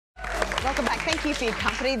Welcome back. Thank you for your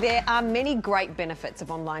company. There are many great benefits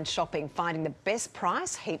of online shopping, finding the best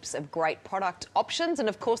price, heaps of great product options and,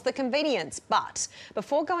 of course, the convenience. But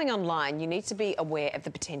before going online, you need to be aware of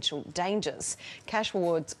the potential dangers.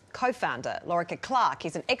 Cashrewards co-founder Lorica Clarke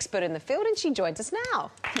is an expert in the field and she joins us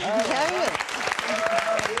now.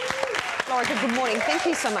 Lorica, good morning. Thank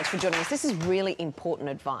you so much for joining us. This is really important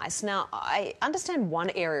advice. Now, I understand one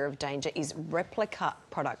area of danger is replica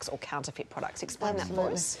products or counterfeit products. Explain that for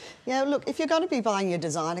us. Yeah, look, if you're going to be buying your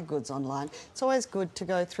designer goods online, it's always good to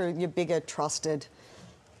go through your bigger, trusted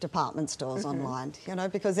department stores online, you know,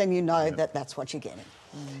 because then you know that that's what you're getting.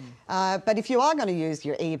 But if you are going to use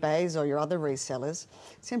your eBays or your other resellers,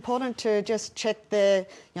 it's important to just check their,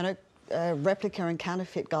 replica and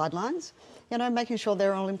counterfeit guidelines, making sure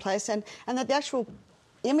they're all in place and that the actual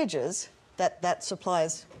images that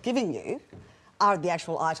supplier's giving you are the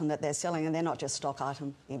actual item that they're selling and they're not just stock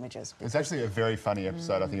item images. It's actually a very funny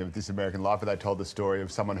episode, I think, of This American Life where they told the story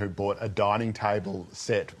of someone who bought a dining table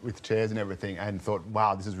set with chairs and everything and thought,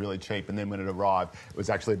 wow, this is really cheap. And then when it arrived, it was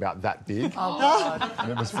actually about that big. Oh, God. And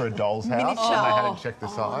it was for a doll's house and they hadn't checked the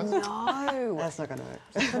size. No. That's not going to work.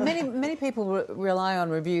 But many people rely on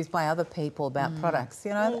reviews by other people about products.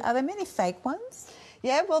 Are there many fake ones?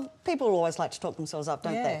 Yeah, well, people always like to talk themselves up,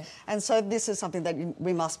 don't they? And so this is something that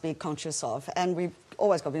we must be conscious of, and we've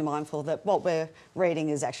always got to be mindful that what we're reading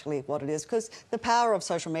is actually what it is, because the power of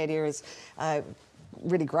social media is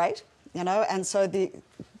really great, and so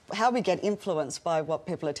how we get influenced by what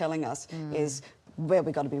people are telling us is where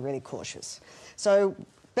we've got to be really cautious. So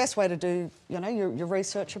best way to do, your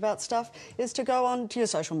research about stuff is to go on to your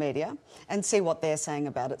social media and see what they're saying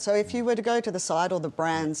about it. So if you were to go to the site or the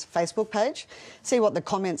brand's Facebook page, see what the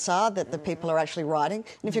comments are that the people are actually writing.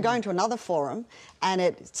 And if you're going to another forum and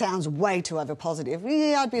it sounds way too over positive,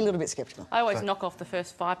 yeah, I'd be a little bit sceptical. I always knock off the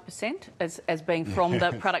first 5% as being from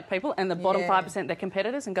the product people and the bottom 5% their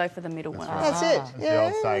competitors and go for the middle one. That's it. As the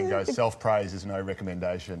old saying goes, self-praise is no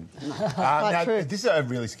recommendation. Now, this is a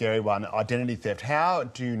really scary one, identity theft. How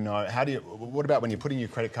do you know, what about when you're putting your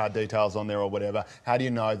credit card details on there or whatever, how do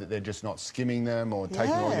you know that they're just not skimming them or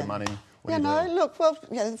taking all your money?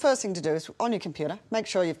 The first thing to do is on your computer, make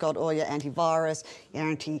sure you've got all your antivirus, your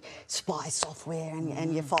anti-spy software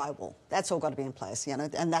and your firewall. That's all got to be in place,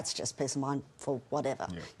 and that's just peace of mind for whatever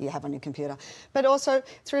you have on your computer. But also,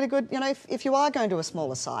 it's really good, if you are going to a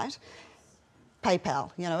smaller site, PayPal,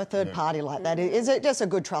 a third party like that is just a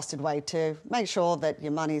good trusted way to make sure that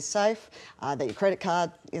your money's safe, that your credit card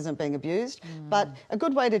isn't being abused. But a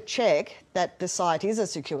good way to check that the site is a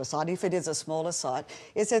secure site, if it is a smaller site,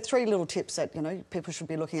 is there 3 little tips that, people should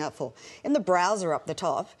be looking out for. In the browser up the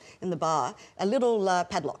top, in the bar, a little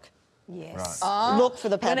padlock. Yes. Right. Look for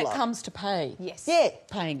the padlock. When it comes to pay. Yes. Yeah.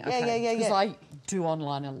 Paying, okay. Yeah. Because I do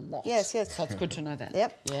online a lot. Yes. So it's good to know that.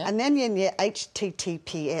 Yep. Yeah. And then in your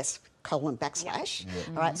HTTPS / all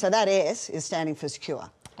right, so that S is standing for secure.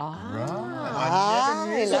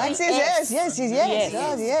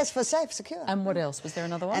 Yes, for safe, secure. And what else? Was there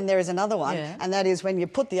another one? And there is another one, and that is when you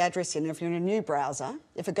put the address in, if you're in a new browser,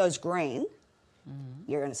 if it goes green,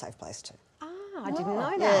 you're in a safe place too. I didn't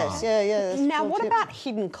know that. Yes. Now, what about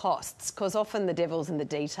hidden costs? Because often the devil's in the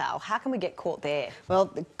detail. How can we get caught there? Well,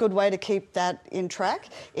 the good way to keep that in track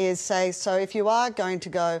is so if you are going to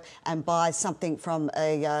go and buy something from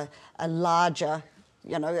a larger,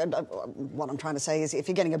 what I'm trying to say is if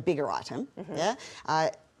you're getting a bigger item,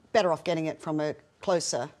 better off getting it from a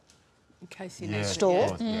closer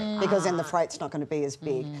store because then the freight's not going to be as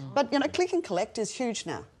big. But, click and collect is huge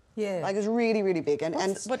now. Yeah. Like, it's really, really big.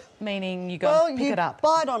 What meaning you go and pick it up?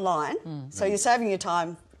 Buy it online, so you're saving your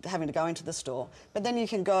time having to go into the store, but then you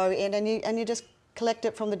can go in and you just collect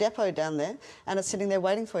it from the depot down there and it's sitting there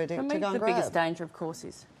waiting for you to go and grab. The biggest danger, of course,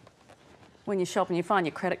 is when you shop and you find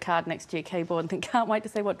your credit card next to your keyboard and think, can't wait to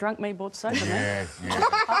see what drunk me bought soda.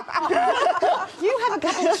 You have a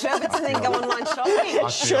couple of sherbets and then go online shopping. I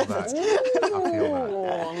feel that.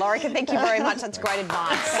 Lorica, thank you very much. That's great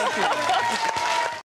advice. Thank you.